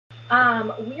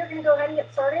We are going to go ahead and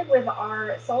get started with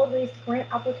our solid waste grant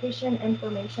application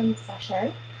information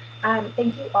session.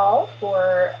 Thank you all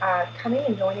for coming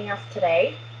and joining us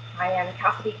today. I am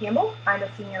Cassidy Campbell. I'm a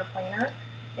senior planner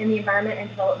in the Environment and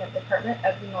Development Department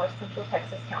of the North Central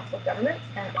Texas Council of Governments,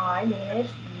 and I manage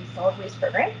the solid waste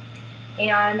program.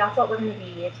 And that's what we're going to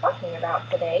be talking about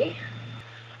today.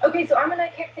 Okay, so I'm going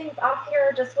to kick things off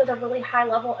here just with a really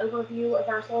high-level overview of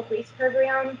our solid waste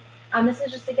program. This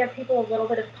is just to give people a little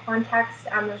bit of context.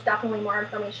 There's definitely more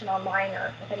information online,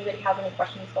 or if anybody has any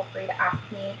questions, feel free to ask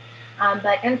me.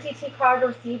 But NCTCOG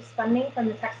receives funding from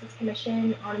the Texas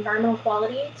Commission on Environmental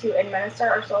Quality to administer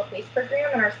our solid waste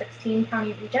program in our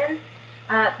 16-county region.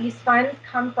 These funds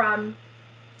come from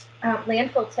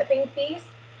landfill tipping fees,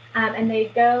 and they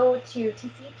go to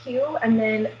TCEQ, and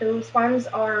then those funds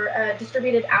are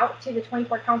distributed out to the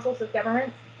 24 councils of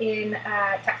governments in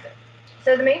Texas.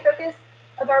 So the main focus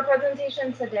of our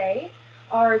presentation today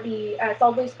are the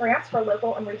solid waste grants for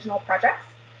local and regional projects.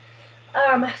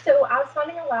 So as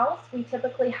funding allows, we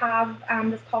typically have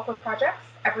this call for projects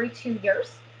every 2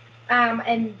 years.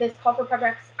 And this call for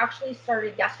projects actually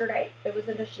started yesterday. It was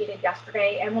initiated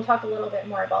yesterday, and we'll talk a little bit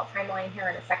more about timeline here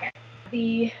in a second.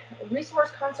 The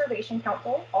Resource Conservation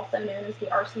Council, also known as the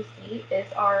RCC,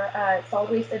 is our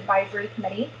solid waste advisory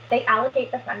committee. They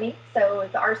allocate the funding. So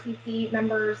the RCC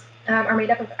members are made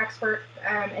up of experts,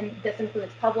 and this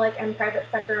includes public and private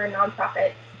sector and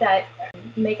nonprofits that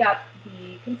make up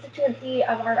the constituency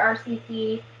of our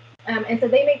RCC. And so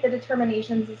they make the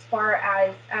determinations as far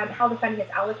as how the funding is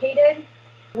allocated.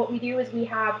 What we do is we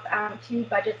have two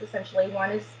budgets essentially.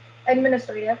 One is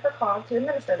administrative for COG to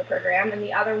administer the program, and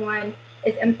the other one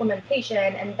is implementation,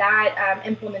 and that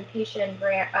implementation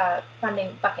grant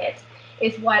funding bucket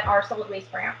is what our solid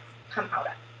waste grants come out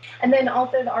of. And then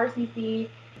also the RCC,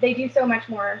 they do so much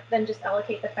more than just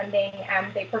allocate the funding.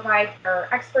 They provide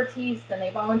their expertise, and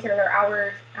they volunteer their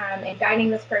hours in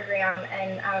guiding this program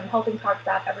and helping COG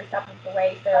staff every step of the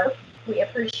way. So we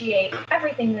appreciate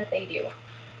everything that they do.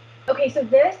 Okay, so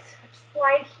this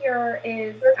slide here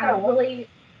is really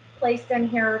placed in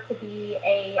here to be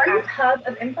a hub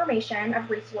of information, of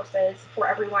resources for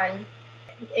everyone.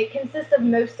 It consists of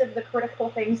most of the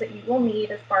critical things that you will need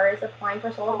as far as applying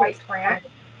for solid waste grant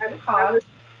and COG.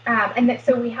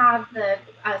 So we have the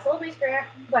solid waste grant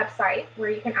website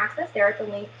where you can access there at the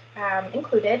link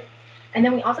included. And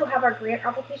then we also have our grant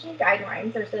application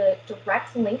guidelines. There's a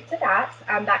direct link to that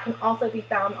that can also be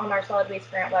found on our solid waste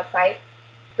grant website.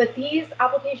 But these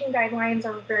application guidelines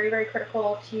are very, very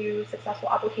critical to successful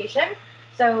application.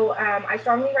 So I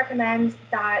strongly recommend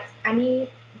that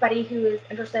anybody who is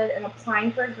interested in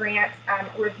applying for a grant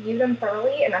review them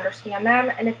thoroughly and understand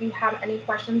them. And if you have any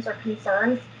questions or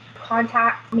concerns,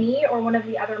 contact me or one of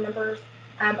the other members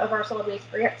of our solid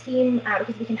waste grant team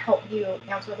because we can help you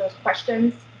answer those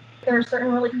questions. There are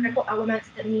certain really critical elements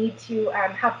that need to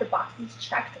have the boxes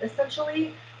checked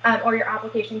essentially, or your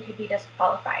application could be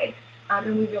disqualified.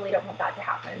 And we really don't want that to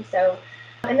happen. So,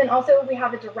 and then also we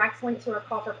have a direct link to our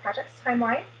call for projects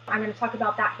timeline. I'm going to talk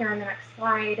about that here in the next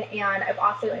slide. And I've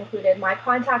also included my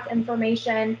contact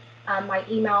information, my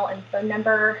email and phone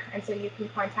number. And so you can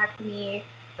contact me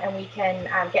and we can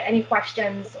get any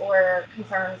questions or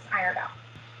concerns ironed out.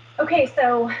 Okay,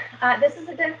 so this is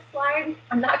a dense slide.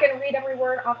 I'm not going to read every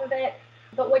word off of it,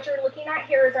 but what you're looking at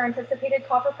here is our anticipated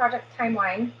call for projects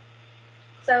timeline.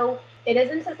 So it is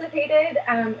anticipated,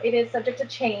 it is subject to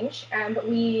change, but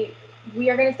we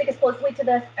are going to stick as closely to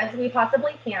this as we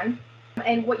possibly can.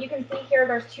 And what you can see here,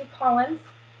 there's two columns.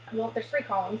 Well, there's three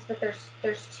columns, but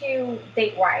there's two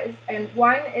date-wise. And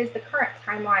one is the current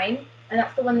timeline, and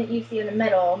that's the one that you see in the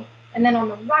middle. And then on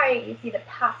the right, you see the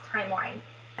past timeline.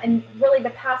 And really,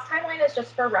 the past timeline is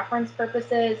just for reference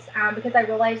purposes, because I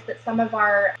realized that some of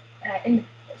our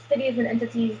cities and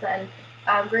entities and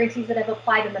grantees that have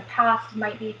applied in the past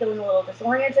might be feeling a little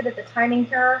disoriented at the timing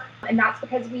here, and that's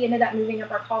because we ended up moving up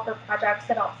our call for projects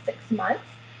about 6 months.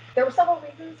 There were several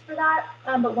reasons for that,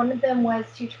 but one of them was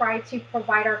to try to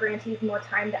provide our grantees more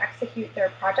time to execute their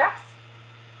projects.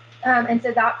 And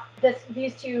so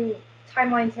these two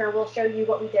timelines here will show you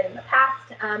what we did in the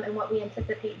past and what we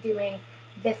anticipate doing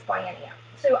this biennium.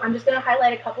 So I'm just going to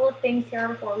highlight a couple of things here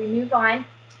before we move on.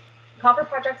 Call for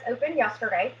projects opened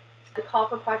yesterday. The call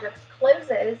for projects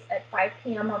closes at 5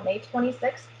 p.m. on May 26,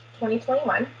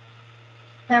 2021.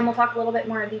 And we'll talk a little bit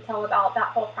more in detail about that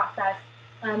whole process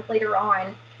later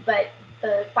on. But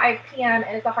the 5 p.m.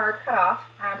 is a hard cutoff.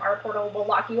 Our portal will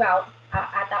lock you out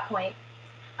at that point.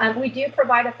 We do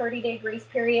provide a 30-day grace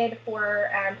period for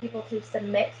people to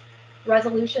submit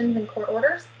resolutions and court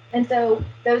orders. And so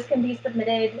those can be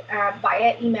submitted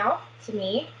via email to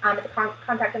me at the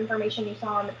contact information you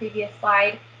saw on the previous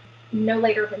slide, no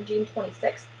later than June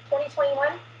 26th, 2021.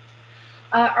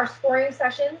 Our scoring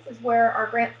sessions is where our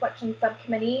grant selection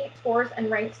subcommittee scores and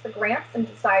ranks the grants and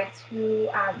decides who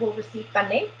will receive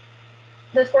funding.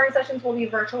 The scoring sessions will be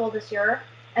virtual this year,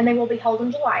 and they will be held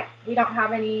in July. We don't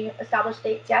have any established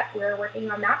dates yet. We're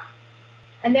working on that.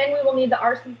 And then we will need the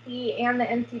RCC and the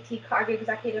NCT COG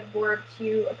Executive Board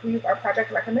to approve our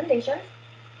project recommendations.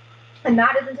 And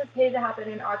that is anticipated to happen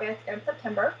in August and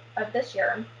September of this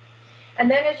year. And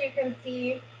then, as you can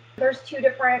see, there's two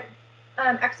different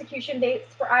execution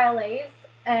dates for ILAs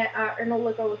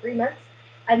interlocal agreements.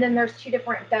 And then there's two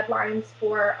different deadlines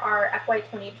for our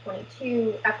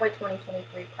FY2022,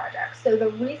 FY2023 projects. So the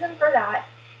reason for that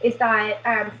is that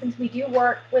since we do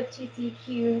work with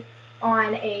TCEQ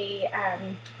on a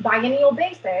biennial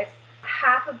basis,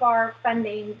 half of our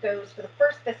funding goes for the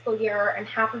first fiscal year and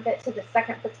half of it to the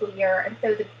second fiscal year. And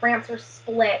so the grants are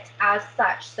split as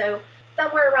such. So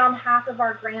somewhere around half of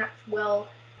our grants will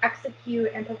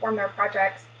execute and perform their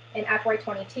projects in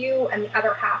FY22, and the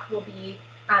other half will be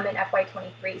in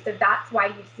FY23. So that's why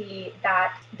you see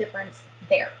that difference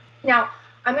there. Now,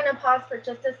 I'm going to pause for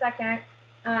just a second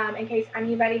in case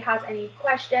anybody has any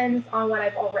questions on what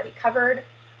I've already covered.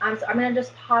 So I'm going to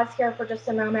just pause here for just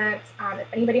a moment. If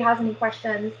anybody has any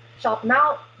questions, shout them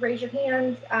out, raise your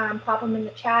hands, pop them in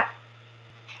the chat.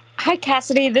 Hi,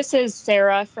 Cassidy. This is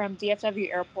Sarah from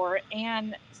DFW Airport.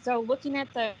 And so looking at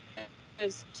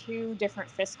those two different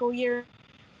fiscal years,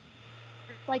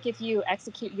 like if you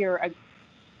execute your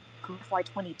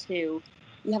FY22, you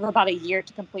have about a year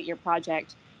to complete your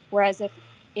project. Whereas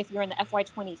if you're in the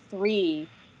FY23,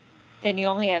 then you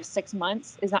only have 6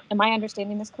 months. Am I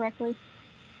understanding this correctly?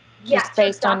 Yes, just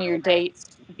based on your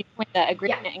dates between the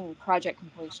agreement and project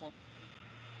completion.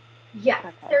 Yes,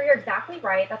 okay. So you're exactly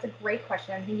right. That's a great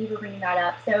question. Thank you for bringing that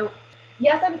up. So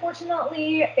yes,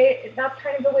 unfortunately, that's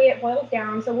kind of the way it boils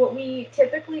down. So what we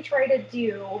typically try to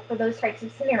do for those types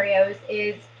of scenarios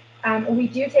is we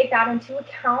do take that into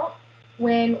account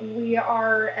when we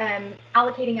are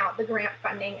allocating out the grant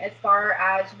funding as far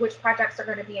as which projects are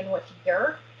going to be in which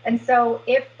year. And so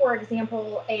if, for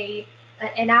example,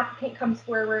 an applicant comes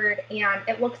forward and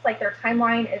it looks like their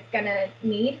timeline is going to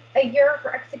need a year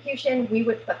for execution, we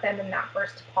would put them in that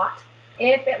first pot.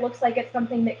 If it looks like it's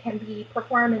something that can be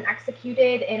performed and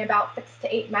executed in about 6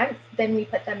 to 8 months, then we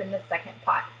put them in the second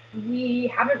pot. We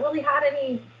haven't really had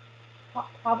any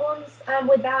problems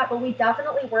with that, but we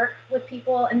definitely work with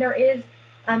people, and there is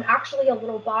actually a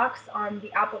little box on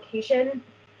the application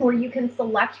where you can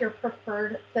select your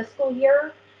preferred fiscal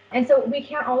year. And so we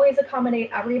can't always accommodate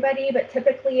everybody, but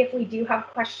typically if we do have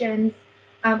questions,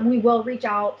 we will reach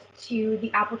out to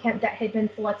the applicant that had been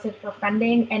selected for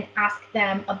funding and ask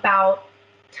them about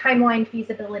timeline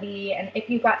feasibility, and if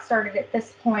you got started at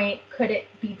this point, could it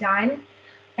be done?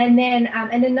 And then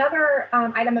and another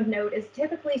item of note is,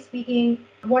 typically speaking,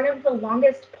 one of the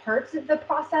longest parts of the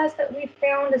process that we've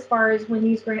found as far as when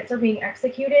these grants are being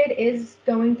executed is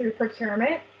going through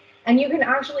procurement. And you can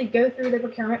actually go through the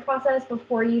procurement process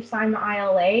before you sign the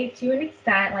ILA to an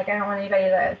extent. Like, I don't want anybody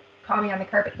to call me on the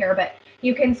carpet here, but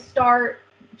you can start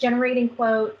generating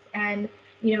quotes and,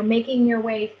 you know, making your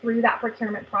way through that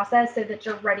procurement process so that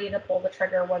you're ready to pull the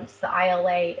trigger once the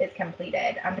ILA is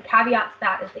completed. The caveat to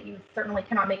that is that you certainly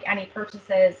cannot make any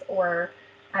purchases or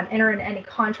enter in any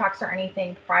contracts or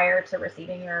anything prior to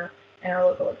receiving your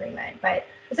interlocal agreement. But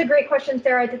it's a great question,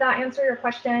 Sarah. Did that answer your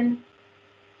question?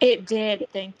 It did,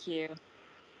 thank you.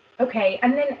 Okay,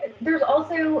 and then there's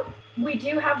also, we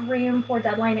do have room for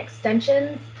deadline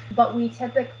extensions, but we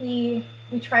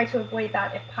try to avoid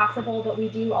that if possible, but we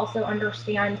do also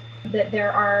understand that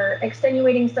there are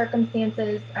extenuating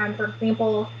circumstances. For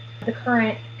example, the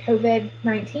current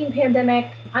COVID-19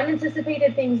 pandemic,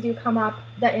 unanticipated things do come up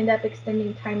that end up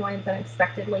extending timelines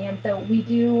unexpectedly. And so we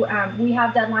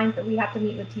have deadlines that we have to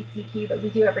meet with TCEQ, but we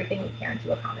do everything we can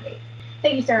to accommodate.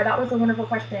 Thank you, Sarah. That was a wonderful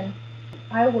question.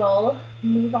 I will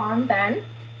move on then.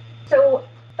 So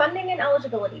funding and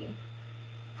eligibility.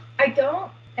 We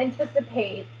don't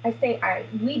anticipate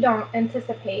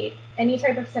any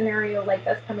type of scenario like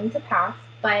this coming to pass,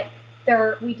 but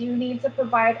we do need to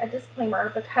provide a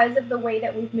disclaimer because of the way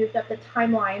that we've moved up the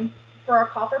timeline for our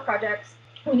call for projects.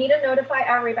 We need to notify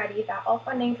everybody that all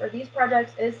funding for these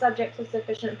projects is subject to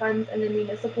sufficient funds in the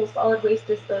municipal solid waste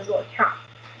disposal account.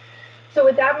 So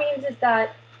what that means is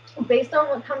that based on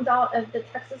what comes out of the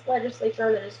Texas legislature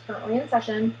that is currently in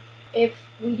session, if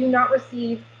we do not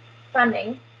receive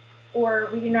funding, or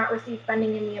we do not receive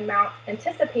funding in the amount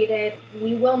anticipated,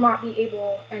 we will not be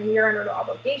able, and we are under the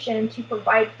obligation to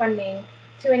provide funding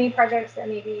to any projects that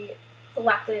may be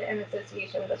selected in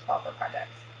association with those call for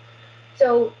projects.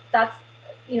 So that's,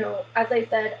 as I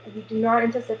said, we do not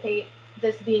anticipate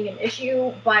this being an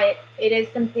issue, but it is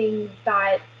something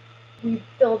that we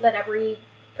feel that every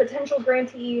potential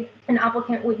grantee and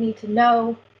applicant would need to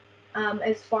know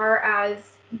as far as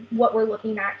what we're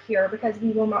looking at here, because we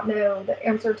will not know the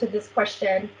answer to this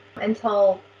question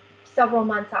until several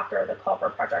months after the call for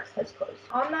projects has closed.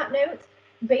 On that note,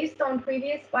 based on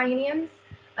previous bienniums,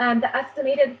 the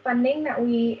estimated funding that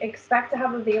we expect to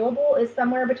have available is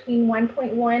somewhere between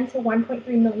 $1.1 to $1.3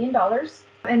 million.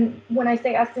 And when I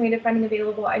say estimated funding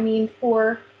available, I mean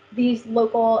for these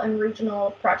local and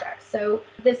regional projects. So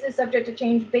this is subject to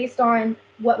change based on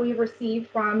what we received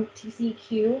from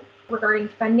TCEQ regarding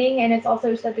funding, and it's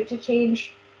also subject to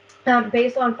change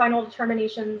based on final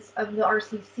determinations of the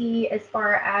RCC as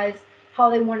far as how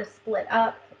they want to split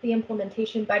up the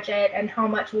implementation budget and how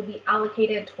much will be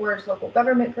allocated towards local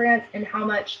government grants and how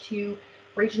much to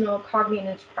regional COG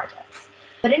managed projects.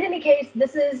 But in any case,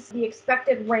 this is the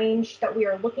expected range that we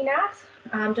are looking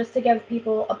at, just to give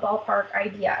people a ballpark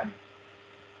idea.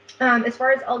 As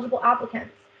far as eligible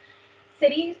applicants,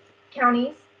 cities,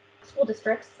 counties, school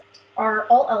districts are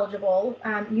all eligible.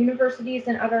 Universities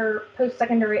and other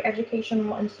post-secondary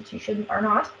educational institutions are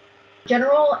not.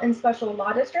 General and special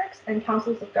law districts and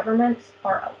councils of governments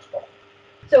are eligible.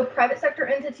 So private sector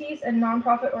entities and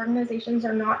nonprofit organizations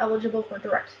are not eligible for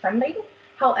direct funding.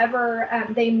 However,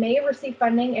 they may receive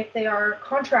funding if they are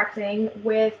contracting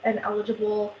with an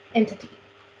eligible entity.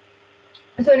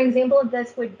 So an example of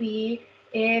this would be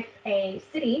if a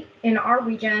city in our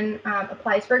region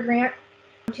applies for a grant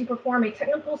to perform a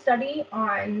technical study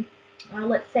on,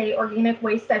 let's say, organic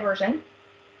waste diversion.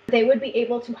 They would be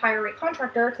able to hire a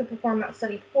contractor to perform that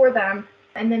study for them,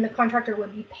 and then the contractor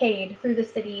would be paid through the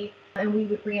city, and we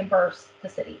would reimburse the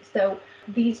city. So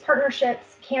these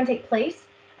partnerships can take place.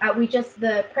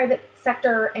 The private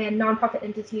sector and nonprofit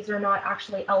entities are not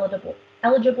actually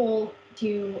eligible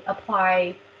to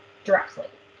apply directly.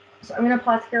 So I'm going to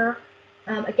pause here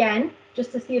again,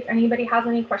 just to see if anybody has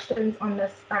any questions on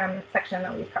this section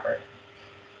that we've covered.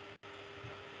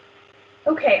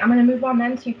 Okay, I'm going to move on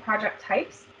then to project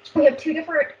types. We have two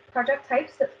different project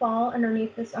types that fall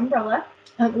underneath this umbrella.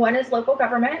 One is local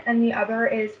government and the other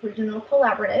is regional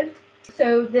collaborative.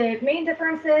 So the main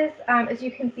differences, as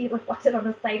you can see reflected on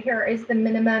the slide here, is the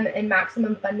minimum and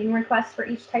maximum funding requests for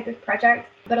each type of project.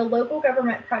 But a local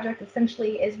government project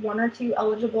essentially is one or two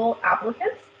eligible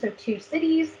applicants. So 2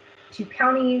 cities, 2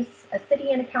 counties, a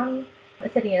city and a county, a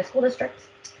city and a school district.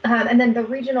 And then the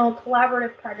regional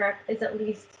collaborative project is at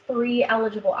least 3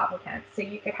 eligible applicants. So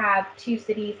you could have 2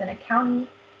 cities and a county,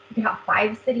 you could have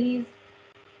 5 cities,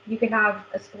 you could have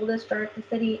a school district, a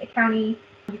city, a county.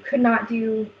 You could not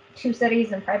do 2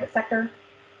 cities and private sector.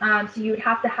 So you would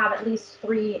have to have at least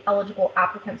 3 eligible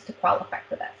applicants to qualify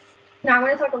for this. Now I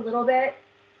want to talk a little bit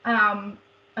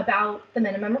about the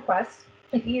minimum request.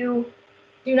 If you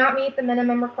do not meet the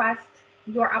minimum request,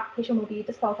 your application will be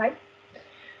disqualified.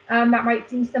 That might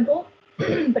seem simple, but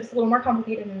it's a little more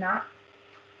complicated than that,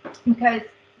 because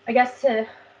I guess the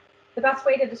best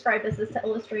way to describe this is to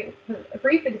illustrate a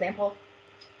brief example.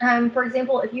 For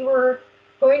example, if you were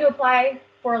going to apply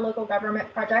for a local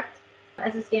government project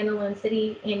as a standalone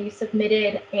city and you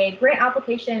submitted a grant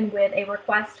application with a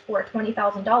request for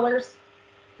 $20,000,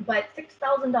 but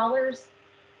 $6,000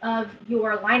 of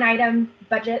your line item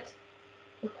budget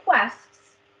requests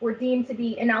were deemed to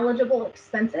be ineligible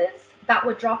expenses, that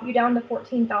would drop you down to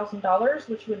 $14,000,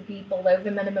 which would be below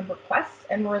the minimum request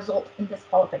and result in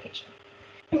disqualification.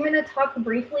 I'm going to talk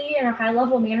briefly in a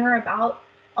high-level manner about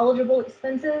eligible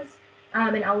expenses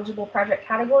and eligible project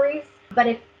categories. But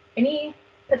if any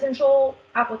potential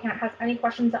applicant has any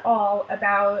questions at all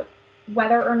about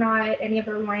whether or not any of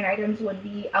their line items would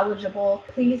be eligible,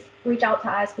 please reach out to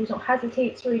us. Please don't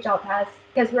hesitate to reach out to us,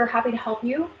 because we're happy to help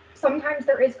you. Sometimes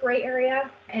there is gray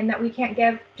area and that we can't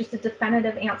give just a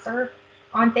definitive answer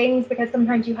on things, because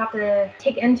sometimes you have to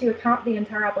take into account the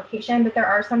entire application, but there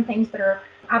are some things that are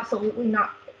absolutely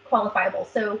not qualifiable.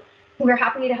 So we're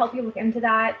happy to help you look into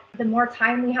that. The more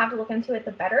time we have to look into it,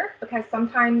 the better, because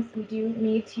sometimes we do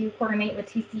need to coordinate with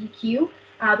TCEQ,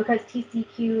 because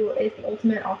TCEQ is the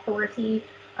ultimate authority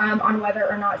on whether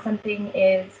or not something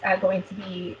is going to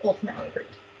be ultimately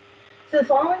approved. So the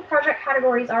following project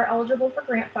categories are eligible for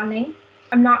grant funding.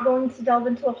 I'm not going to delve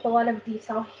into a whole lot of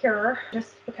detail here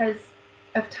just because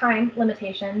of time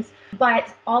limitations,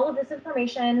 but all of this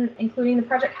information, including the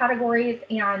project categories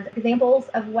and examples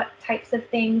of what types of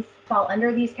things fall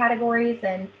under these categories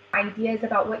and ideas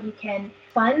about what you can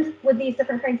fund with these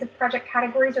different kinds of project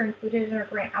categories, are included in our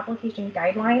grant application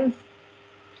guidelines.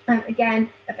 Again,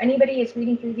 if anybody is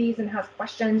reading through these and has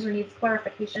questions or needs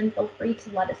clarification, feel free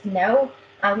to let us know.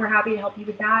 We're happy to help you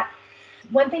with that.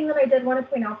 One thing that I did want to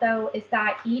point out, though, is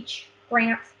that each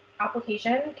grant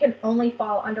application can only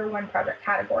fall under one project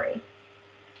category.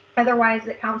 Otherwise,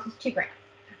 it counts as 2 grants.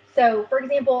 So, for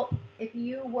example, if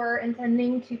you were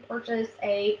intending to purchase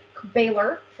a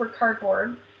baler for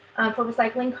cardboard, for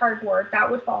recycling cardboard, that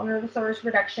would fall under the source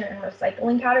reduction and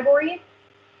recycling category.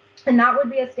 And that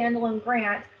would be a standalone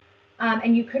grant.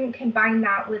 And you couldn't combine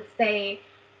that with, say,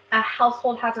 a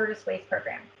household hazardous waste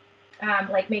program,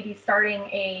 like maybe starting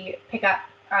a pickup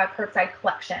curbside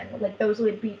collection. Like those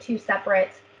would be 2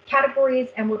 separate categories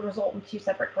and would result in 2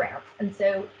 separate grants. And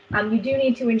so you do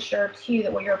need to ensure too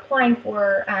that what you're applying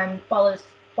for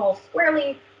falls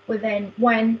squarely within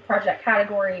one project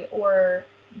category, or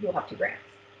you'll have 2 grants,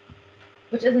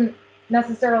 which isn't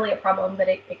necessarily a problem, but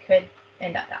it could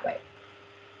end up that way.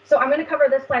 So I'm going to cover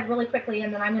this slide really quickly,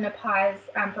 and then I'm going to pause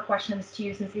for questions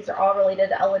too, since these are all related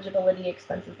to eligibility,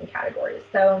 expenses, and categories.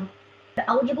 So the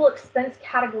eligible expense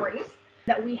categories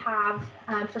that we have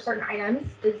for certain items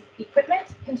is equipment,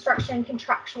 construction,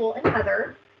 contractual, and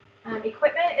other.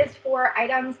 Equipment is for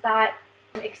items that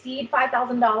exceed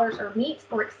 $5,000 or meet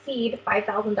or exceed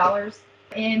 $5,000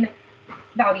 in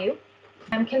value.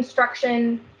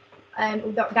 Construction,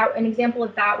 an example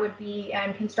of that would be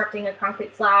constructing a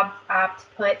concrete slab to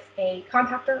put a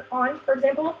compactor on, for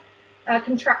example.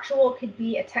 Contractual could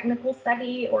be a technical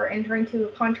study or entering into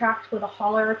a contract with a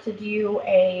hauler to do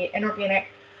an organic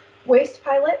waste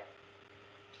pilot.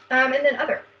 And then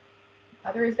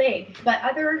other is vague, but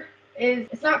other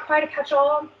it's not quite a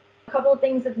catch-all. A couple of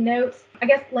things of note. I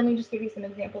guess let me just give you some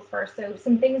examples first. So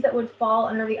some things that would fall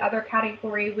under the other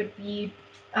category would be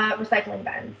recycling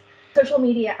bins, social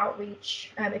media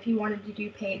outreach, if you wanted to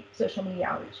do paid social media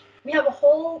outreach. We have a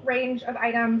whole range of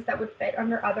items that would fit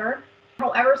under other.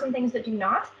 However, some things that do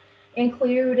not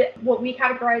include what we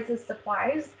categorize as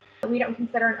supplies. We don't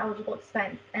consider an eligible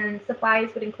expense, and supplies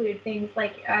would include things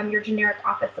like your generic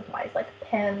office supplies, like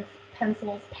pens,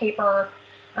 pencils, paper,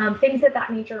 things of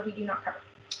that nature we do not cover.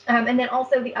 And then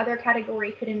also the other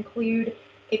category could include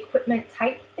equipment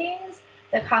type things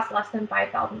that cost less than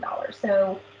 $5,000.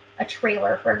 So a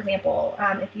trailer, for example,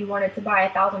 if you wanted to buy a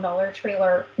 $1,000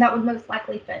 trailer, that would most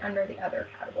likely fit under the other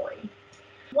category.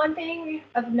 One thing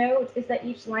of note is that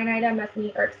each line item must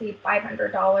meet or exceed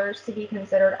 $500 to be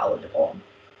considered eligible.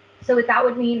 So what that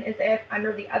would mean is if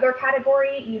under the other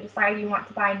category, you decide you want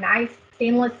to buy nice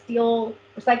stainless steel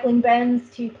recycling bins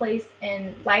to place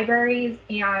in libraries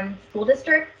and school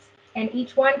districts, and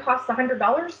each one costs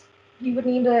 $100, you would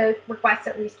need to request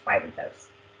at least 5 of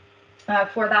those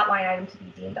for that line item to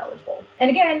be deemed eligible.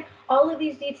 And again, all of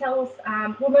these details,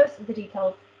 well, most of the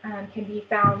details can be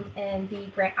found in the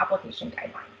grant application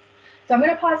guidelines. So I'm going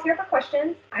to pause here for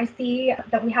questions. I see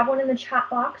that we have one in the chat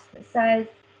box that says,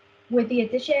 would the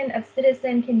addition of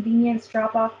citizen convenience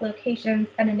drop-off locations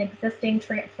at an existing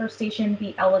transfer station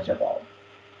be eligible?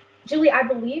 Julie, I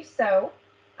believe so,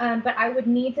 but I would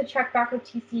need to check back with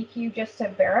TCEQ just to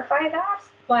verify that,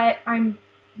 but I'm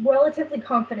relatively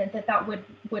confident that that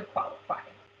would qualify.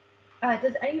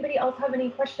 Does anybody else have any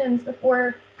questions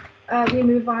before we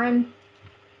move on?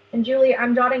 And Julie,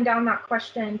 I'm jotting down that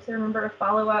question to remember to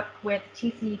follow up with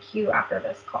TCEQ after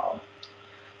this call.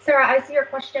 Sarah, I see your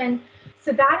question.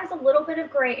 So that is a little bit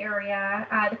of gray area.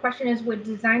 The question is, would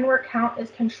design work count as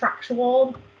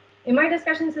contractual? In my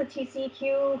discussions with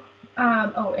TCEQ,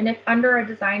 and if under a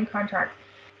design contract,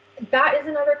 that is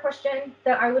another question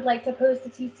that I would like to pose to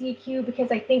TCEQ,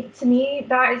 because I think, to me,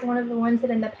 that is one of the ones that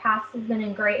in the past has been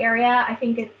in gray area. I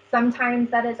think it's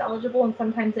sometimes that is eligible and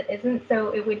sometimes it isn't. So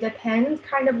it would depend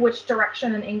kind of which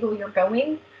direction and angle you're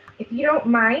going. If you don't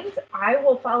mind, I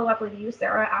will follow up with you,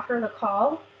 Sarah, after the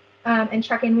call and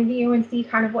check in with you and see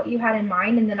kind of what you had in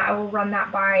mind. And then I will run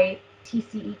that by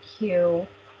TCEQ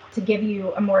to give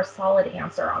you a more solid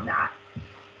answer on that.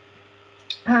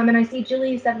 And I see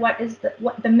Julie said, what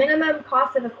the minimum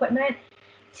cost of equipment?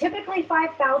 Typically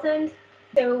 $5,000.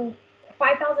 So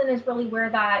 $5,000 is really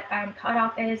where that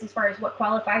cutoff is as far as what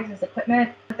qualifies as equipment.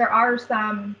 But there are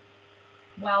some,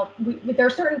 well, there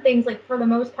are certain things, like for the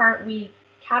most part, we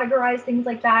categorize things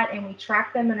like that and we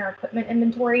track them in our equipment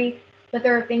inventory. But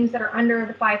there are things that are under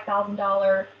the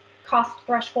 $5,000 cost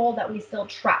threshold that we still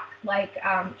track, like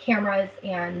cameras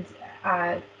and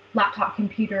laptop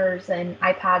computers and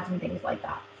iPads and things like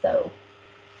that. So,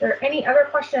 are there any other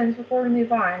questions before we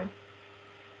move on?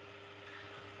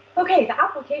 Okay, the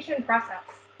application process.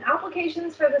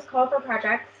 Applications for this call for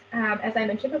projects, as I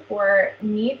mentioned before,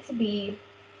 need to be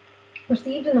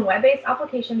received in the web-based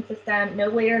application system no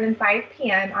later than 5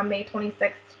 p.m. on May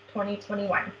 26,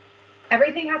 2021.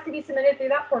 Everything has to be submitted through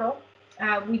that portal.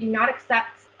 We do not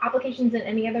accept applications in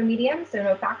any other medium, so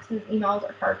no faxes, emails,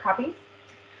 or hard copies.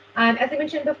 As I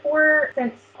mentioned before,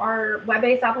 since our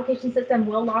web-based application system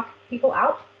will lock people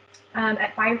out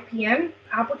at 5 p.m.,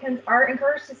 applicants are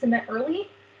encouraged to submit early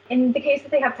in the case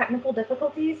that they have technical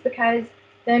difficulties, because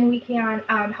then we can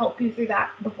help you through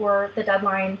that before the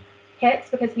deadline hits,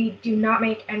 because we do not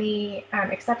make any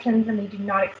exceptions and we do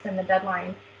not extend the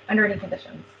deadline under any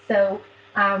conditions. So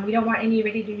we don't want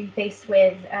anybody to be faced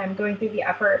with going through the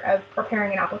effort of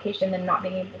preparing an application and not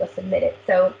being able to submit it.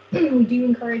 So we do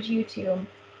encourage you to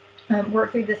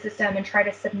work through the system and try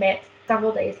to submit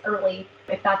several days early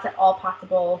if that's at all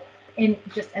possible, in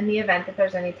the event that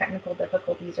there's any technical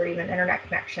difficulties or even internet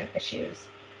connection issues.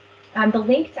 The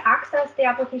link to access the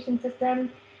application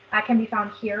system can be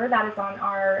found here. That is on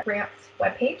our grants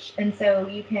webpage, and so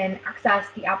you can access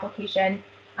the application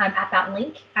at that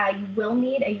link. You will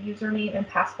need a username and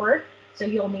password, so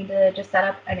you'll need to just set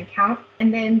up an account.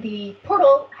 And then the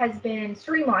portal has been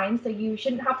streamlined, so you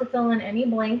shouldn't have to fill in any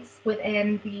blanks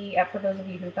within the, for those of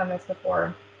you who've done this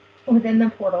before, within the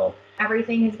portal.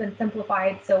 Everything has been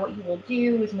simplified, so what you will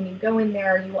do is when you go in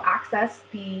there, you will access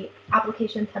the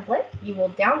application template, you will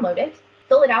download it,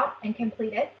 fill it out and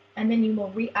complete it, and then you will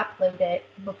re-upload it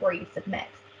before you submit.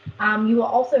 You will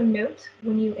also note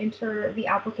when you enter the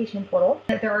application portal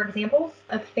that there are examples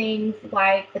of things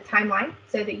like the timeline,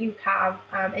 so that you have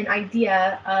an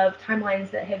idea of timelines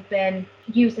that have been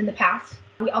used in the past.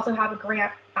 We also have a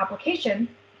grant application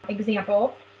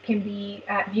example can be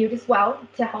viewed as well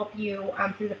to help you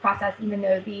through the process, even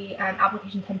though the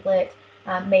application template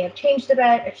may have changed a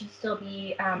bit. It should still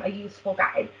be a useful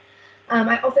guide.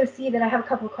 I also see that I have a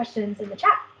couple of questions in the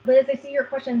chat. Liz, I see your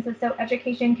question says, so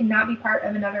education cannot be part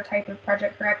of another type of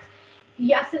project, correct?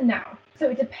 Yes and no. So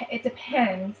it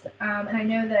depends. And I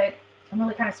know that I'm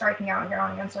really kind of striking out here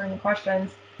on answering the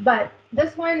questions. But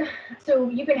this one, so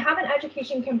you can have an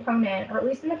education component, or at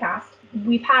least in the past,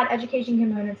 we've had education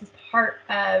components as part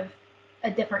of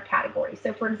a different category.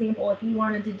 So for example, if you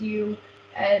wanted to do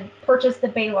purchase the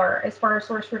baler as far as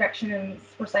source reduction and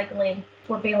recycling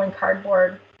for baling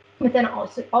cardboard, but then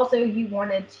also you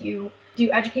wanted to do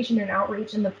education and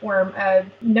outreach in the form of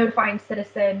notifying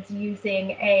citizens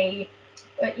using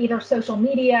either social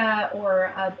media or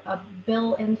a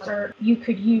bill insert, you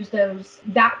could use those.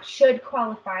 That should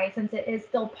qualify, since it is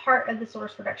still part of the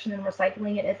source reduction and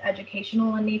recycling. It is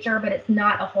educational in nature, but it's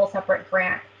not a whole separate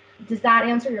grant. Does that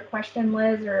answer your question,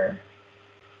 Liz? Or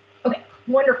okay,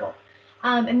 wonderful.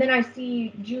 And then I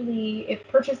see Julie, if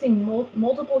purchasing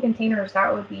multiple containers,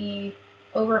 that would be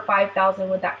over 5,000.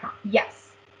 Would that count? Yes.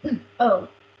 Oh,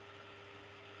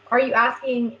 are you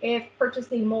asking if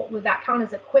purchasing would that count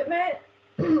as equipment,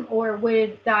 or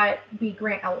would that be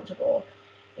grant eligible?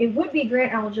 It would be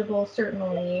grant eligible,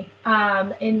 certainly.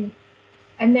 And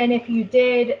then if you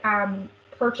did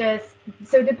purchase,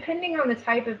 so depending on the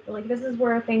type of, like, this is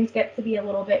where things get to be a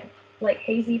little bit like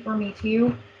hazy for me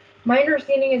too. My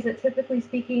understanding is that typically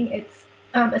speaking, it's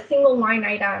a single line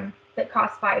item that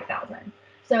costs 5,000.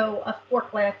 So a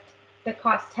forklift that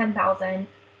costs 10,000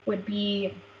 would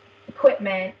be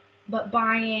equipment, but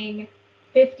buying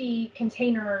 50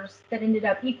 containers that ended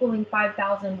up equaling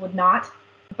 5,000 would not,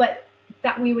 but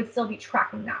that we would still be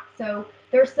tracking that. So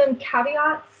there's some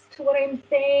caveats to what I'm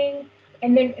saying.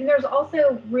 And there's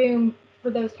also room for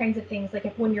those kinds of things. Like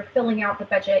if when you're filling out the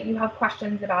budget, you have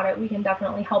questions about it, we can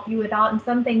definitely help you with that. And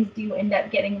some things do end up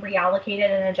getting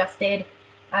reallocated and adjusted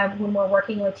when we're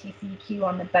working with TCEQ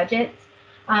on the budgets.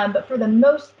 But for the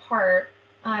most part,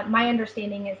 my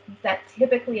understanding is that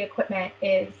typically equipment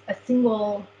is a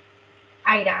single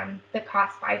item that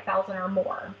costs 5,000 or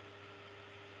more.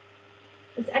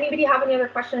 Does anybody have any other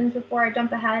questions before I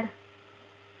jump ahead?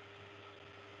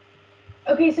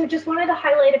 Okay, so just wanted to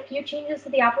highlight a few changes to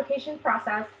the application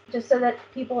process, just so that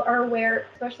people are aware,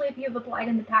 especially if you've applied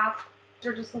in the past,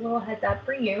 or just a little heads up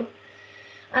for you.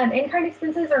 In-kind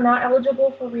expenses are not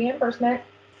eligible for reimbursement.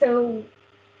 So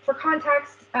for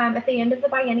context, at the end of the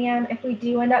biennium, if we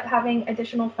do end up having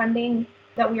additional funding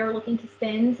that we are looking to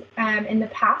spend, in the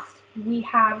past, we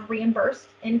have reimbursed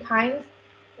in-kind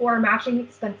or matching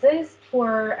expenses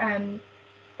for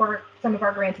some of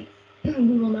our grantees.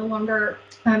 We will no longer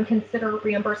consider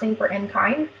reimbursing for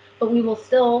in-kind, but we will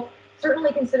still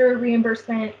certainly consider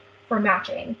reimbursement for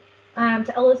matching.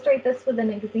 To illustrate this with an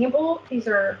example, these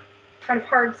are kind of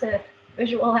hard to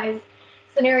visualize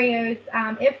scenarios.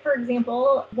 If, for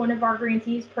example, one of our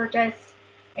grantees purchased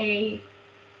a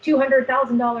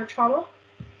 $200,000 trolley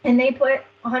and they put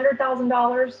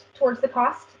 $100,000 towards the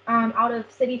cost out of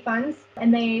city funds,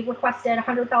 and they requested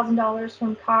 $100,000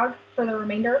 from COG for the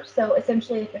remainder, so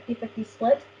essentially a 50-50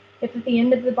 split, If at the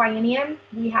end of the biennium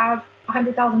we have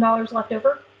 $100,000 left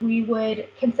over, we would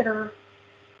consider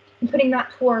putting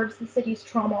that towards the city's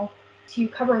trauma to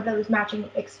cover those matching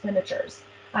expenditures.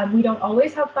 We don't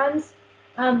always have funds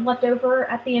left over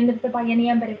at the end of the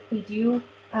biennium, but if we do,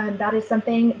 that is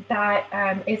something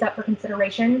that is up for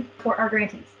consideration for our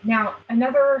grantees. Now,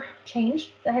 another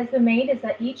change that has been made is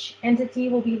that each entity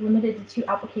will be limited to 2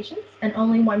 applications and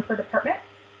only 1 per department.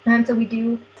 So we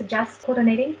do suggest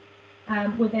coordinating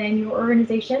within your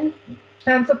organization.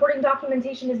 Supporting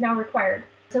documentation is now required.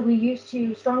 So we used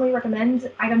to strongly recommend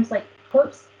items like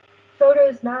quotes,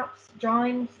 photos, maps,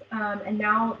 drawings, and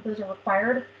now those are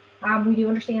required. We do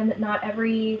understand that not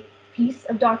every piece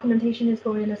of documentation is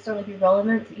going to necessarily be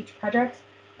relevant to each project,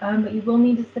 but you will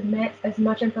need to submit as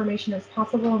much information as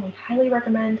possible, and we highly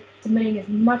recommend submitting as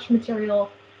much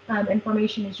material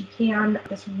information as you can.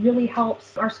 This really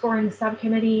helps our scoring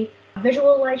subcommittee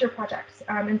visualize your projects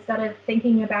instead of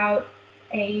thinking about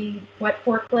what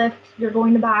forklift you're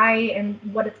going to buy and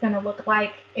what it's going to look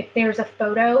like. If there's a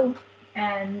photo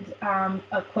and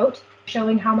a quote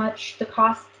showing how much the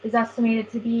cost is estimated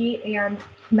to be, and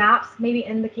maps maybe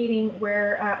indicating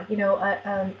where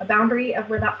a boundary of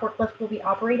where that forklift will be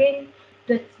operating,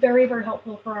 that's very, very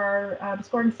helpful for our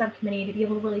scoring subcommittee to be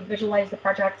able to really visualize the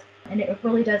project, and it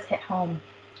really does hit home.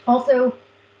 Also,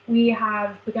 we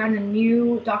have begun a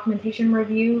new documentation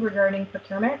review regarding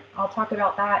procurement. I'll talk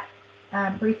about that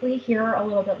briefly here a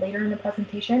little bit later in the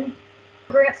presentation.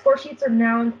 Grant score sheets are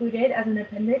now included as an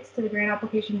appendix to the grant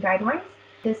application guidelines.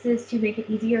 This is to make it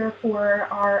easier for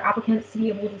our applicants to be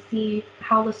able to see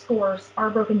how the scores are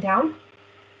broken down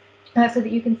so that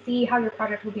you can see how your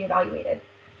project will be evaluated.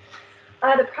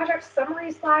 The project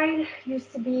summary slide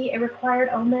used to be a required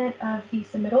element of the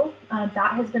submittal.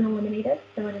 That has been eliminated,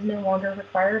 so it is no longer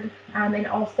required. And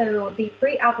also the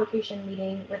pre-application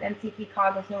meeting with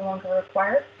NCT-COG is no longer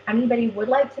required. Anybody would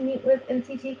like to meet with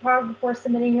NCT-COG before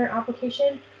submitting your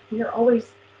application, we are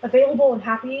always available and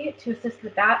happy to assist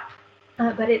with that,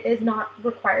 but it is not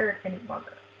required any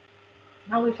longer.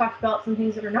 Now we've talked about some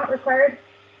things that are not required.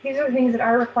 These are the things that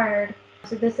are required.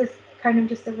 So this is kind of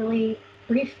just a really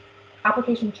brief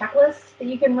application checklist that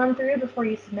you can run through before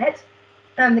you submit.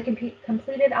 The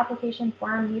completed application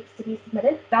form needs to be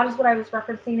submitted. That is what I was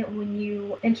referencing, that when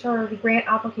you enter the grant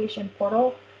application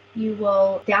portal, you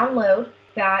will download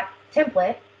that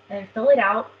template and fill it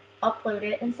out, upload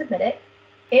it, and submit it.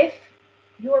 If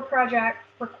your project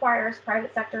requires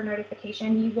private sector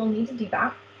notification, you will need to do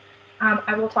that.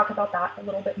 I will talk about that a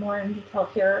little bit more in detail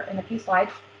here in a few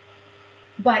slides.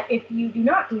 But if you do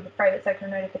not do the private sector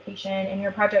notification and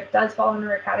your project does fall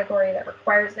under a category that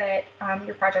requires it,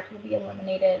 your project will be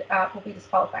eliminated, will be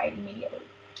disqualified immediately.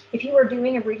 If you are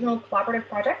doing a regional collaborative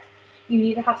project, you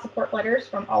need to have support letters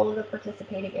from all of the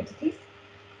participating entities.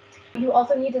 You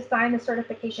also need to sign the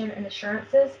certification and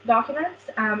assurances documents.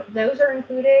 Those are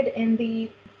included in the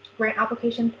grant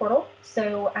application portal.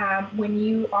 So when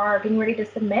you are getting ready to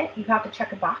submit, you have to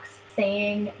check a box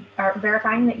saying or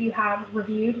verifying that you have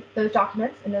reviewed those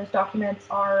documents, and those documents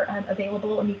are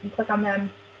available, and you can click on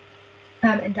them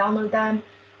and download them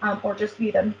or just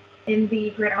view them in the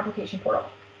grant application portal.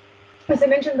 As I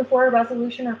mentioned before, a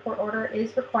resolution or court order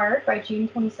is required by June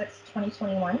 26,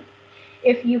 2021.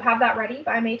 If you have that ready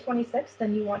by May 26th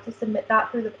and you want to submit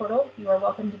that through the portal, you are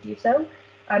welcome to do so.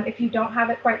 If you don't have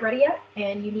it quite ready yet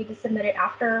and you need to submit it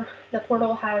after the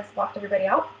portal has locked everybody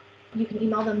out, you can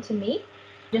email them to me.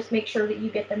 Just make sure that you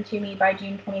get them to me by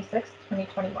June 26,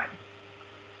 2021.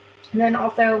 And then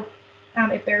also,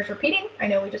 it bears repeating, I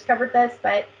know we just covered this,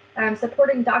 but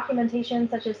supporting documentation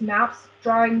such as maps,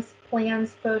 drawings,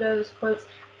 plans, photos, quotes,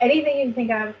 anything you can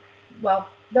think of, well,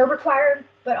 they're required,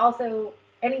 but also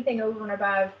anything over and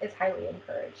above is highly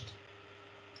encouraged.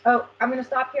 Oh, I'm going to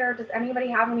stop here. Does anybody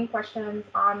have any questions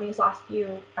on these last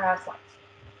few slides?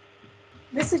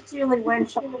 This is Julie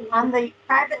Winchell. On the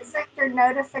private sector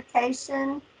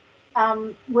notification,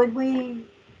 would we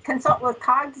consult with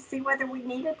COG to see whether we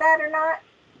needed that or not?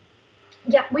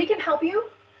 Yeah, we can help you.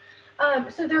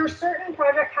 So there are certain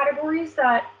project categories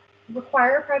that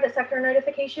require private sector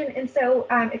notification. And so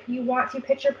if you want to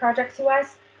pitch your project to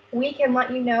us, we can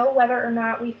let you know whether or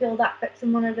not we feel that fits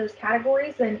in one of those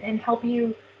categories and help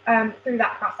you through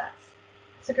that process.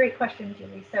 It's a great question,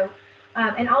 Julie. So,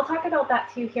 and I'll talk about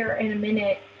that too here in a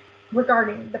minute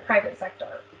regarding the private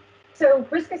sector. So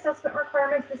risk assessment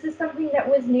requirements, this is something that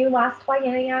was new last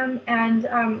biennium, and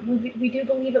we do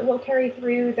believe it will carry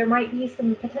through. There might be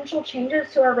some potential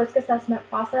changes to our risk assessment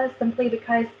process simply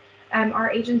because our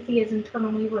agency is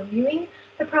internally reviewing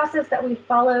the process that we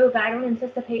follow, but I don't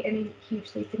anticipate any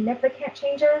hugely significant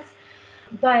changes.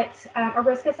 But a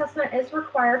risk assessment is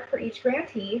required for each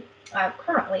grantee.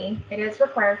 Currently, it is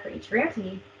required for each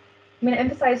grantee. I'm going to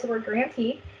emphasize the word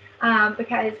grantee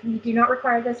because we do not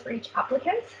require this for each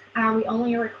applicant. We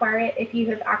only require it if you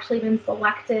have actually been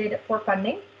selected for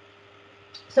funding.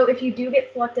 So if you do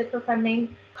get selected for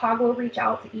funding, COG will reach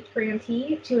out to each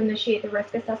grantee to initiate the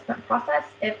risk assessment process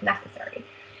if necessary.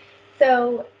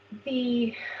 So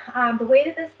the way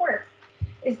that this works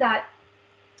is that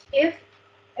if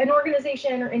an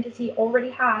organization or entity already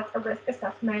has a risk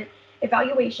assessment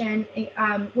evaluation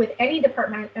with any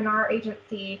department in our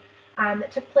agency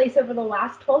that took place over the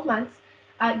last 12 months,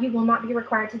 you will not be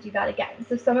required to do that again.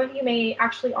 So some of you may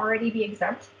actually already be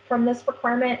exempt from this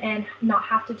requirement and not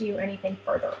have to do anything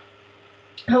further.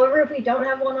 However, if we don't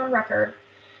have one on record,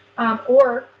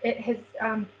 or it has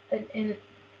in a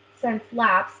sense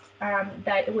lapsed,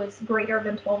 that it was greater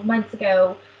than 12 months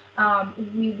ago,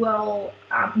 we will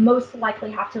most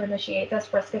likely have to initiate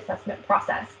this risk assessment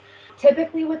process.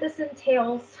 Typically what this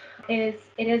entails is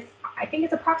I think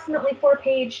it's approximately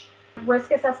 4-page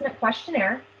risk assessment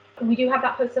questionnaire. We do have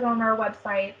that posted on our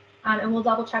website, and we'll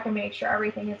double check and make sure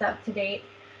everything is up to date.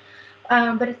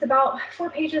 But it's about 4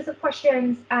 pages of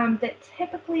questions that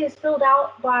typically is filled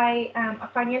out by a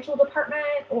financial department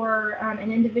or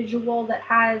an individual that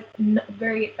has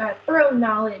very thorough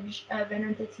knowledge of an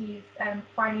entity's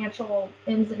financial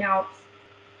ins and outs.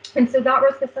 And so that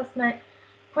risk assessment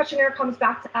questionnaire comes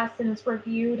back to us and is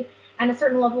reviewed, and a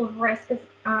certain level of risk is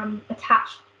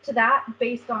attached to that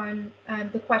based on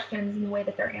the questions and the way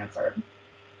that they're answered.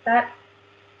 That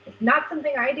is not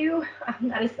something I do.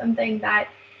 That is something that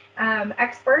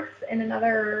experts in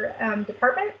another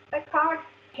department at COG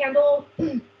handle.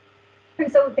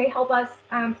 And so they help us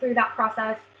through that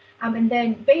process. And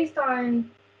then based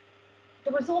on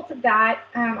the results of that,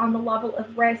 on the level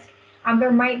of risk,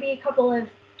 there might be a couple of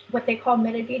what they call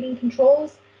mitigating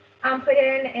controls put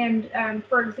in. And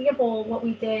for example, what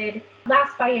we did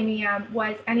last biennium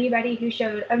was anybody who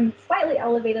showed a slightly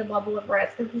elevated level of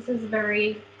risk, because this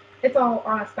is it's all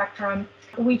on a spectrum.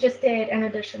 We just did an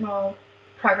additional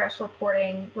progress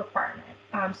reporting requirement.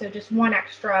 So just one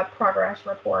extra progress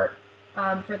report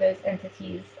for those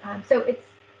entities. So it's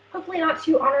hopefully not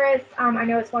too onerous. I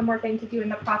know it's one more thing to do in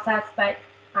the process, but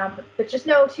just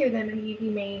know too that many of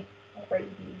you may already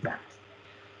be exempt.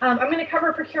 I'm going to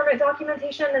cover procurement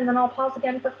documentation, and then I'll pause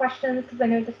again for questions because I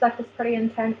know this stuff is pretty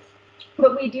intense.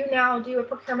 But we do now do a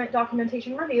procurement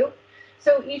documentation review.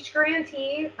 So each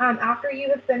grantee, after you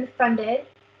have been funded,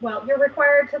 well, you're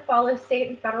required to follow state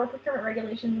and federal procurement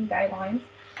regulations and guidelines.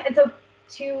 And so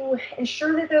to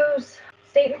ensure that those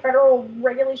state and federal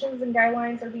regulations and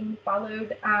guidelines are being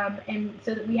followed, and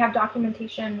so that we have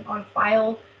documentation on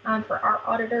file for our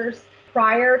auditors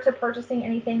prior to purchasing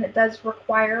anything that does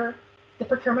require the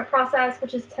procurement process,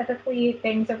 which is typically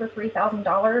things over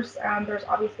 $3,000. There's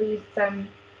obviously some,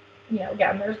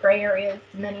 again, there's gray areas,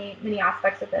 many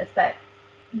aspects of this, but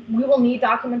we will need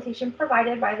documentation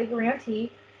provided by the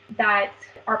grantee that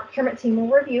our procurement team will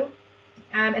review.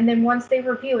 And then once they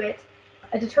review it,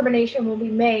 a determination will be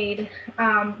made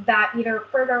that either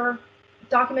further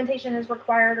documentation is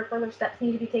required or further steps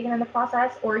need to be taken in the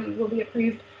process, or you will be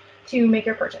approved to make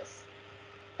your purchase.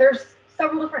 There's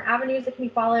several different avenues that can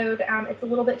be followed. It's a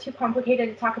little bit too complicated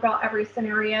to talk about every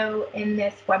scenario in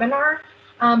this webinar,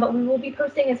 but we will be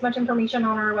posting as much information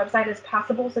on our website as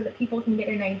possible so that people can get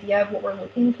an idea of what we're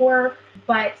looking for,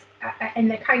 and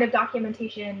the kind of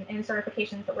documentation and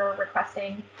certifications that we're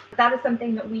requesting. That is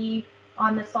something that we,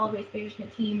 on the solid waste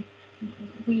management team,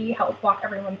 we help walk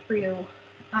everyone through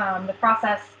the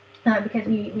process because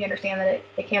we understand that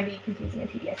it can be confusing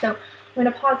and tedious. So I'm going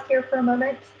to pause here for a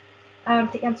moment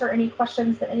to answer any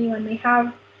questions that anyone may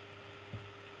have.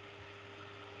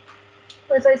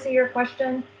 Liz, I see your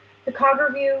question. The COG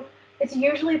review, it's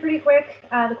usually pretty quick.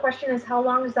 The question is, how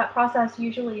long does that process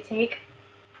usually take?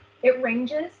 It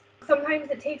ranges. Sometimes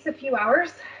it takes a few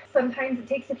hours, sometimes it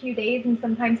takes a few days, and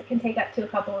sometimes it can take up to a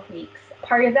couple of weeks.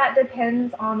 Part of that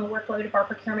depends on the workload of our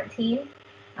procurement team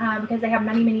because they have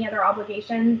many other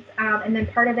obligations. And then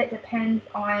part of it depends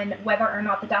on whether or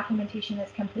not the documentation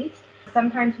is complete.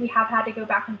 Sometimes we have had to go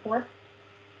back and forth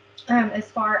as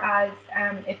far as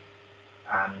if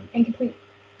incomplete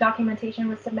documentation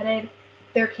was submitted.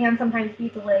 There can sometimes be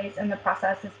delays in the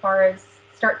process as far as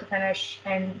start to finish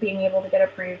and being able to get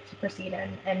approved to proceed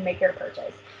and make your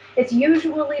purchase. It's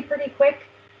usually pretty quick,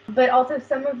 but also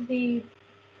some of the,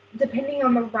 depending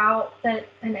on the route that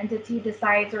an entity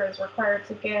decides or is required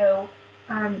to go,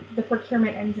 the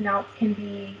procurement ins and outs can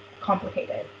be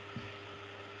complicated.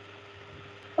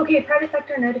 Okay, private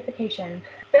sector notification.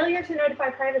 Failure to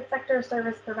notify private sector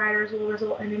service providers will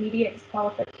result in immediate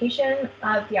disqualification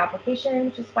of the application,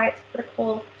 which is why it's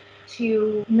critical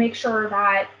to make sure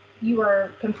that you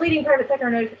are completing private sector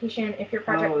notification if your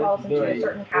project falls into a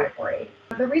certain category.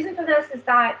 The reason for this is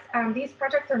that these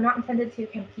projects are not intended to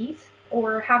compete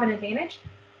or have an advantage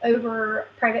over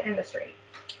private industry.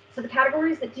 So the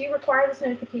categories that do require this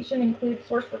notification include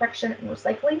source production and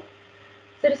recycling,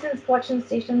 citizens collection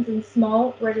stations and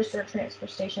small registered transfer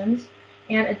stations,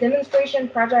 and a demonstration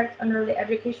project under the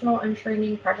educational and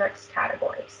training projects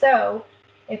category. So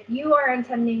if you are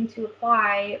intending to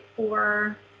apply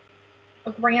for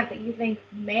a grant that you think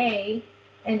may,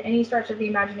 in any stretch of the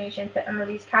imagination, fit under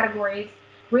these categories,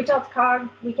 reach out to COG.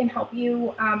 We can help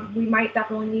you. We might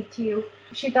definitely need to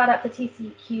shoot that up to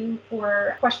TCQ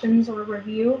for questions or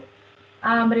review,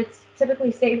 but it's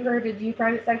typically safer to do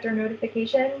private sector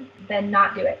notification than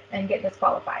not do it and get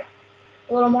disqualified.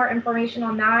 A little more information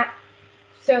on that.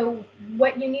 So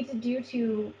what you need to do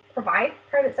to provide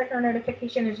private sector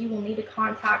notification is you will need to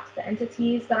contact the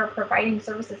entities that are providing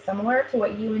services similar to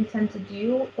what you intend to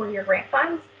do for your grant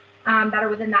funds that are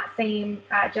within that same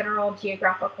general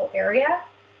geographical area.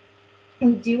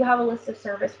 We do have a list of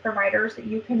service providers that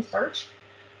you can search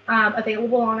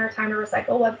available on our Time to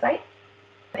Recycle website.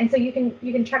 And so you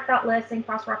can check that list and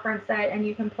cross-reference it, and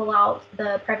you can pull out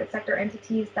the private sector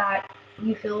entities that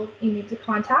you feel you need to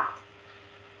contact.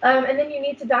 And then you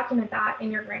need to document that in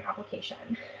your grant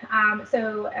application.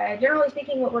 So generally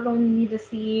speaking, what we're going to need to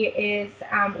see is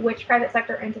which private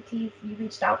sector entities you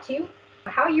reached out to,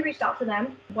 how you reached out to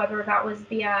them, whether that was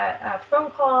via a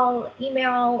phone call,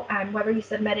 email, whether you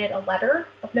submitted a letter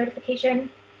of notification.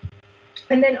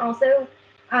 And then also,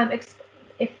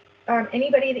 if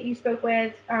anybody that you spoke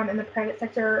with in the private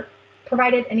sector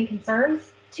provided any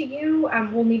concerns to you,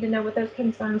 we'll need to know what those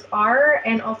concerns are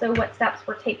and also what steps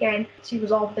were taken to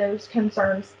resolve those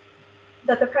concerns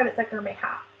that the private sector may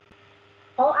have.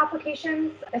 All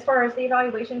applications, as far as the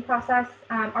evaluation process,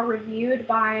 are reviewed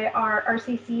by our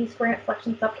RCC's Grant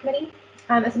Selection Subcommittee.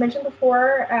 As mentioned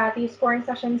before, these scoring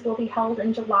sessions will be held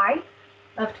in July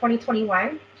of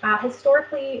 2021.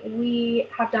 Historically, we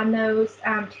have done those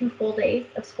 2 full days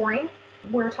of scoring.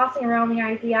 We're tossing around the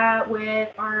idea with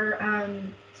our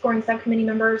scoring subcommittee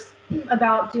members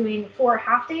about doing 4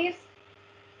 half days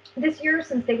this year,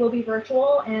 since they will be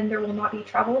virtual and there will not be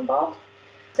travel involved.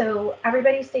 So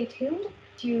everybody stay tuned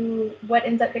to what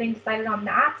ends up getting decided on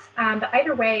that. But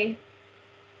either way,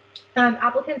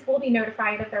 applicants will be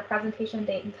notified of their presentation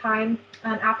date and time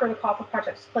after the call for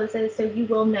projects closes, so you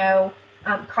will know.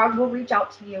 COG will reach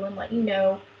out to you and let you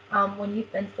know when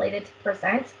you've been slated to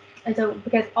present. And so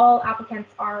because all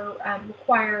applicants are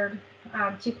required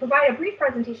to provide a brief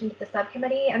presentation to the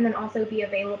subcommittee and then also be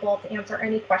available to answer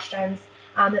any questions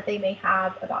that they may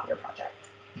have about your project.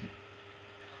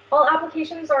 All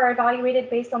applications are evaluated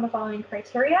based on the following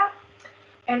criteria.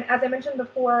 And as I mentioned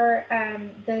before,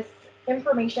 this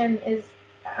information is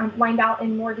lined out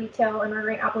in more detail in our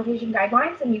grant application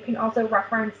guidelines, and you can also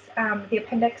reference the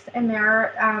appendix in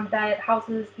there that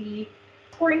houses the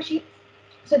scoring sheets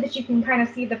so that you can kind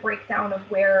of see the breakdown of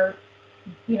where,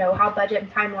 how budget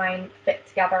and timeline fit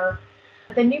together.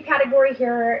 The new category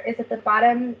here is at the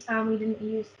bottom. We didn't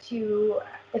use to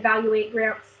evaluate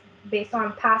grants based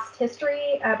on past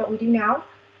history, but we do now.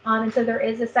 And so there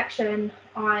is a section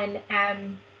on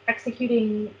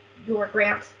executing your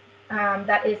grant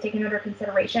that is taken under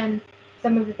consideration.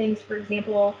 Some of the things, for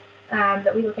example,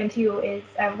 that we look into is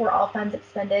were all funds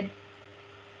expended,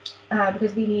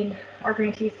 because we need our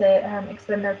grantees to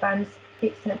expend their funds to the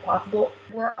extent possible.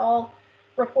 Were all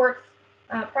reports,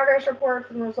 progress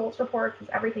reports and results reports, is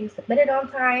everything submitted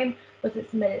on time? Was it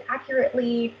submitted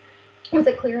accurately? Was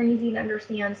it clear and easy to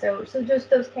understand? So just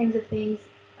those kinds of things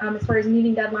as far as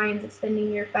meeting deadlines,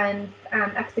 expending your funds,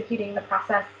 executing the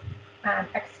process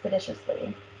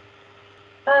expeditiously.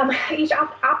 Each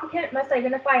applicant must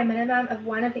identify a minimum of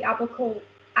one of the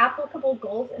applicable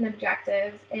goals and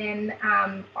objectives in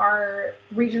our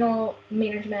regional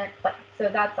management plan. So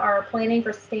that's our planning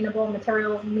for sustainable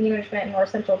materials management in North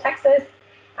Central Texas.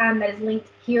 That is linked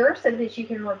here so that you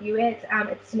can review it.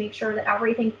 It's to make sure that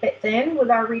everything fits in with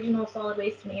our regional solid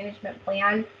waste management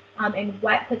plan and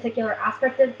what particular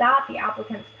aspect of that the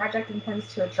applicant's project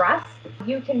intends to address.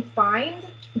 You can find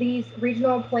these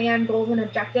regional plan goals and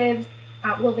objectives.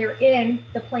 Well, they're in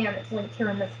the plan that's linked here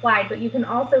in this slide, but you can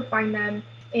also find them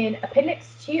in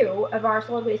Appendix 2 of our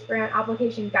solid waste grant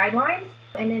application guidelines.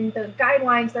 And in the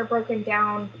guidelines, they're broken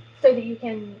down so that you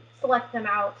can select them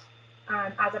out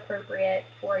as appropriate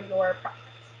for your project.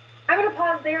 I'm going to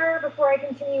pause there before I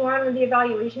continue on with the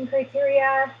evaluation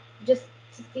criteria. Just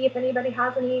to see if anybody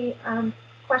has any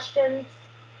questions.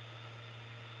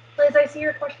 Liz, I see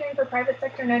your question for private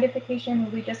sector notification.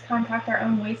 Will we just contact our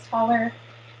own waste hauler?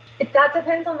 That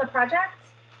depends on the project,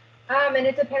 and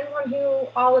it depends on who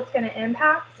all it's going to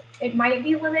impact. It might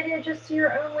be limited just to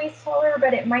your own waste hauler,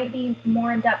 but it might be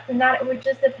more in depth than that. It would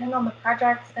just depend on the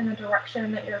project and the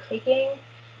direction that you're taking,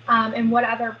 and what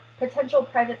other potential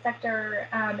private sector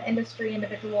industry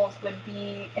individuals would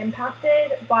be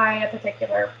impacted by a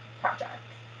particular project.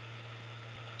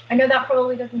 I know that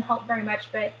probably doesn't help very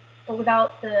much, but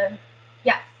without the,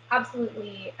 yes,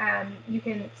 absolutely, you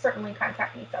can certainly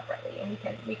contact me separately, and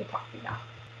we can talk through that.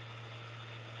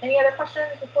 Any other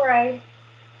questions before I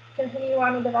continue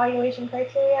on with evaluation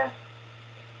criteria?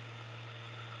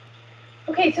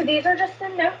 Okay, so these are just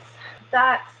some notes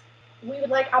that we would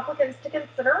like applicants to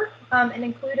consider and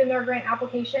include in their grant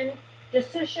application,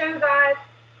 just to show that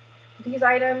these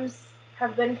items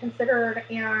have been considered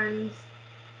and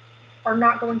are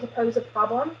not going to pose a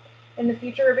problem in the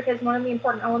future, because one of the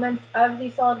important elements of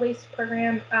the solid waste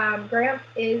program grant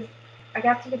is, I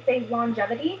guess you could say,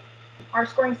 longevity. Our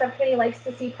scoring subcommittee likes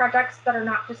to see projects that are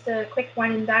not just a quick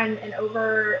one and done and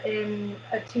over in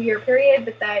a 2-year period,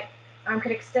 but that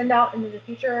could extend out into the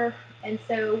future. And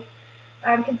so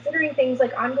considering things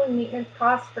like ongoing maintenance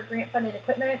costs for grant funded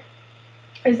equipment,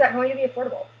 is that going to be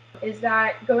affordable? Is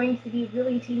that going to be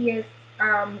really tedious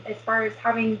as far as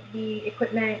having the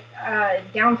equipment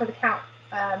down for the count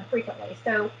frequently?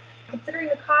 So considering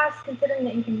the cost, considering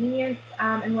the inconvenience,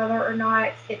 and whether or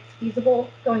not it's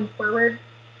feasible going forward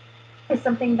is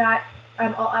something that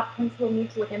all applicants will need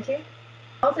to look into.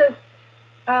 Also,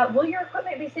 will your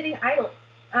equipment be sitting idle?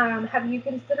 Have you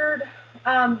considered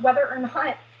whether or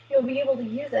not you'll be able to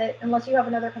use it unless you have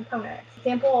another component?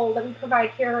 Example that we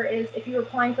provide here is, if you're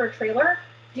applying for a trailer,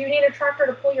 do you need a tractor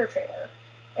to pull your trailer?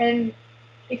 And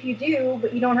if you do,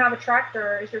 but you don't have a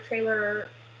tractor, is your trailer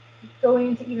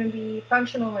going to even be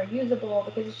functional or usable,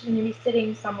 because it's just going to be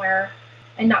sitting somewhere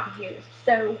and not be used?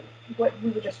 So what we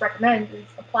would just recommend is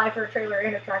apply for a trailer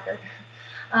and a tractor.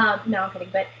 No, I'm kidding,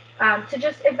 but to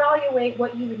just evaluate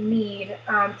what you would need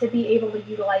to be able to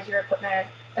utilize your equipment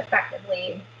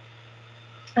effectively,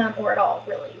 or at all,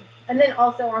 really. And then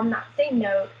also on that same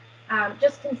note,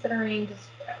 just considering,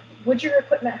 would your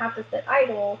equipment have to sit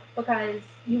idle because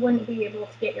you wouldn't be able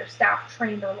to get your staff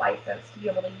trained or licensed to be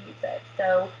able to use it?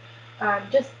 So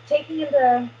just taking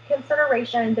into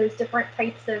consideration those different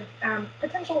types of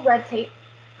potential red tape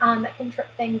that can trip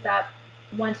things up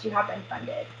once you have been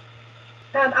funded.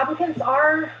 Applicants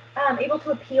are able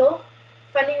to appeal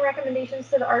funding recommendations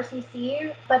to the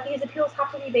RCC, but these appeals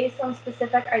have to be based on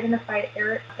specific identified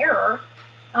error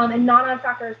and not on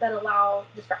factors that allow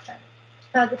discretion.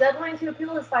 The deadline to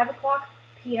appeal is 5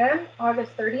 p.m.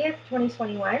 August 30th,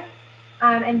 2021,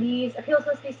 and these appeals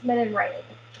must be submitted in writing.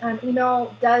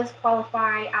 Email does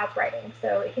qualify as writing,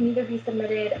 so it can either be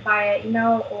submitted via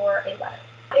email or a letter.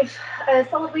 If a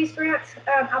solid waste grant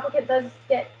applicant does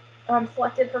get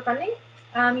selected for funding,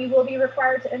 you will be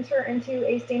required to enter into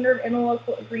a standard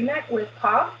interlocal agreement with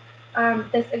COG.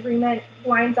 This agreement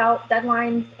lines out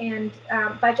deadlines and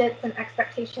budgets and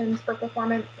expectations for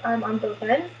performance on both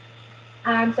ends.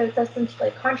 So it's essentially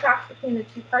a contract between the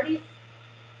two parties.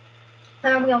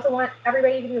 We also want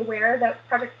everybody to be aware that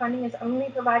project funding is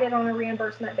only provided on a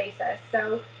reimbursement basis.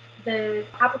 So the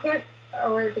applicant,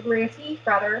 or the grantee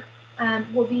rather,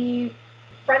 will be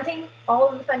fronting all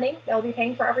of the funding. They'll be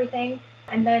paying for everything,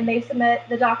 and then they submit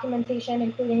the documentation,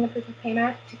 including the proof of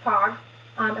payment, to COG,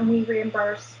 and we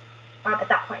reimburse at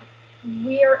that point.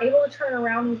 We are able to turn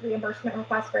around these reimbursement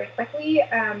requests very quickly.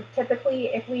 Typically,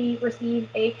 if we receive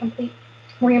a complete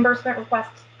reimbursement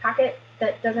request packet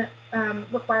that doesn't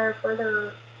require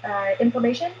further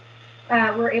information,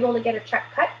 we're able to get a check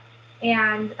cut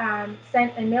and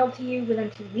sent and mailed to you within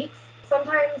 2 weeks.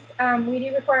 Sometimes we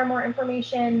do require more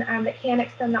information that can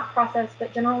extend that process,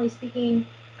 but generally speaking,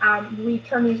 we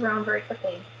turn these around very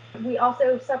quickly. We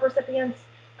also, subrecipients,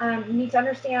 need to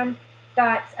understand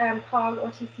that COG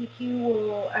or TCQ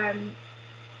will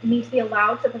need to be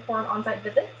allowed to perform on-site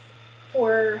visits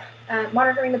for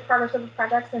monitoring the progress of the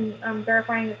projects and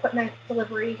verifying equipment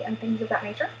delivery and things of that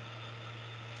nature.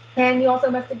 And you also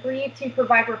must agree to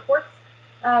provide reports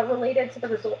related to the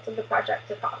results of the project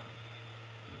to COG.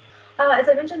 As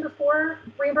I mentioned before,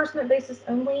 reimbursement basis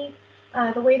only.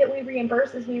 The way that we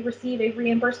reimburse is we receive a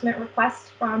reimbursement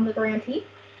request from the grantee.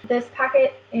 This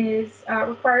packet is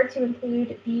required to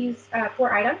include these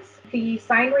 4 items. The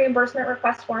signed reimbursement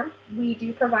request form, we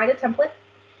do provide a template.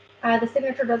 The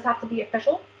signature does have to be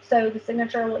official, so the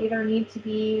signature will either need to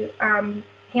be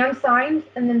hand signed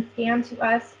and then scanned to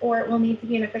us, or it will need to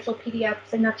be an official PDF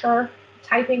signature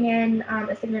typing in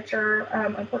a signature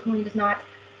unfortunately does not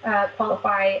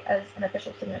qualify as an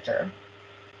official signature.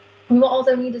 We will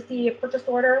also need to see a purchase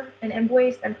order, an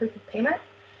invoice, and proof of payment.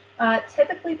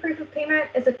 Typically, proof of payment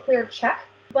is a clear check,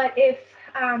 but if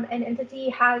an entity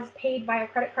has paid by a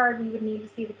credit card, we would need to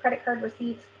see the credit card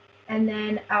receipt and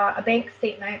then a bank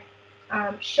statement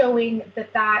showing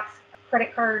that that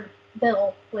credit card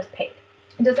bill was paid.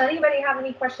 Does anybody have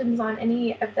any questions on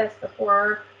any of this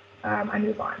before I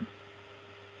move on?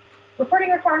 Reporting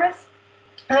requirements.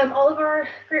 All of our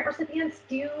grant recipients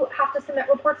do have to submit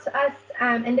reports to us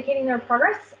indicating their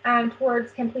progress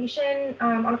towards completion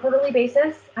on a quarterly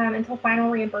basis until final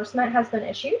reimbursement has been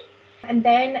issued. And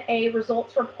then a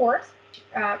results report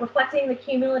reflecting the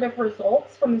cumulative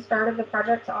results from the start of the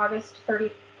project to August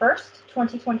 31st,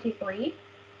 2023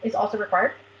 is also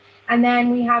required. And then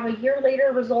we have a year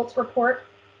later results report.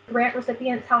 Grant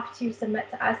recipients have to submit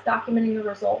to us documenting the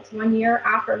results 1 year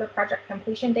after the project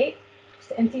completion date.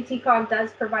 NCTCOG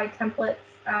does provide templates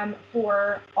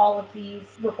for all of these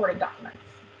reporting documents.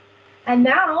 And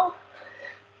now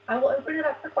I will open it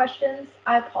up for questions.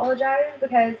 I apologize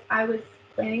because I was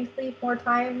planning to leave more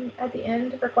time at the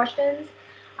end for questions,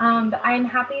 but I am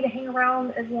happy to hang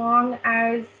around as long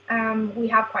as we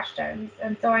have questions.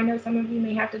 And so I know some of you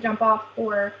may have to jump off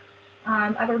for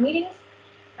other meetings.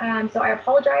 So I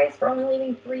apologize for only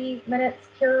leaving 3 minutes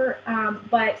here,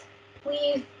 but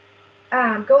please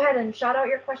go ahead and shout out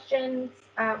your questions,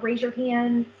 raise your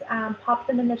hands, pop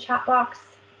them in the chat box,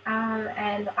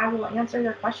 and I will answer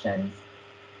your questions.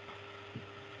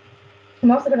 I'm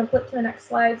also going to flip to the next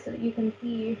slide so that you can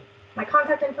see my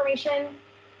contact information.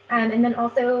 And then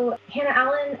also Hannah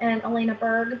Allen and Elena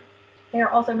Berg. They are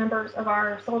also members of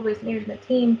our solid waste management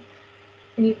team,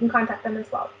 and you can contact them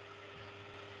as well.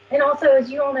 And also, as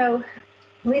you all know,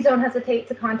 please don't hesitate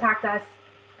to contact us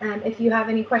if you have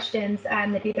any questions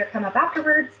that either come up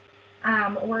afterwards,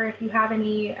 or if you have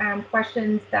any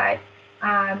questions that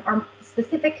are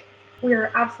specific,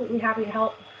 we're absolutely happy to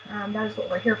help. That is what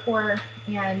we're here for,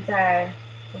 and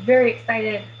we're very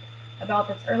excited about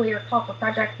this earlier call for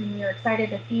project, and we are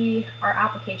excited to see our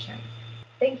application.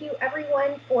 Thank you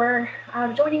everyone for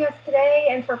joining us today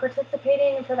and for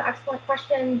participating and for the excellent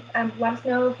questions. Let us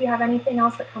know if you have anything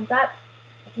else that comes up.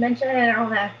 As mentioned, and I don't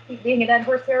want to keep being a dead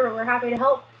horse here, but we're happy to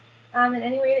help in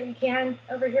any way that we can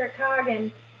over here at COG.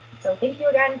 And so thank you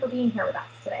again for being here with us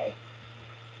today.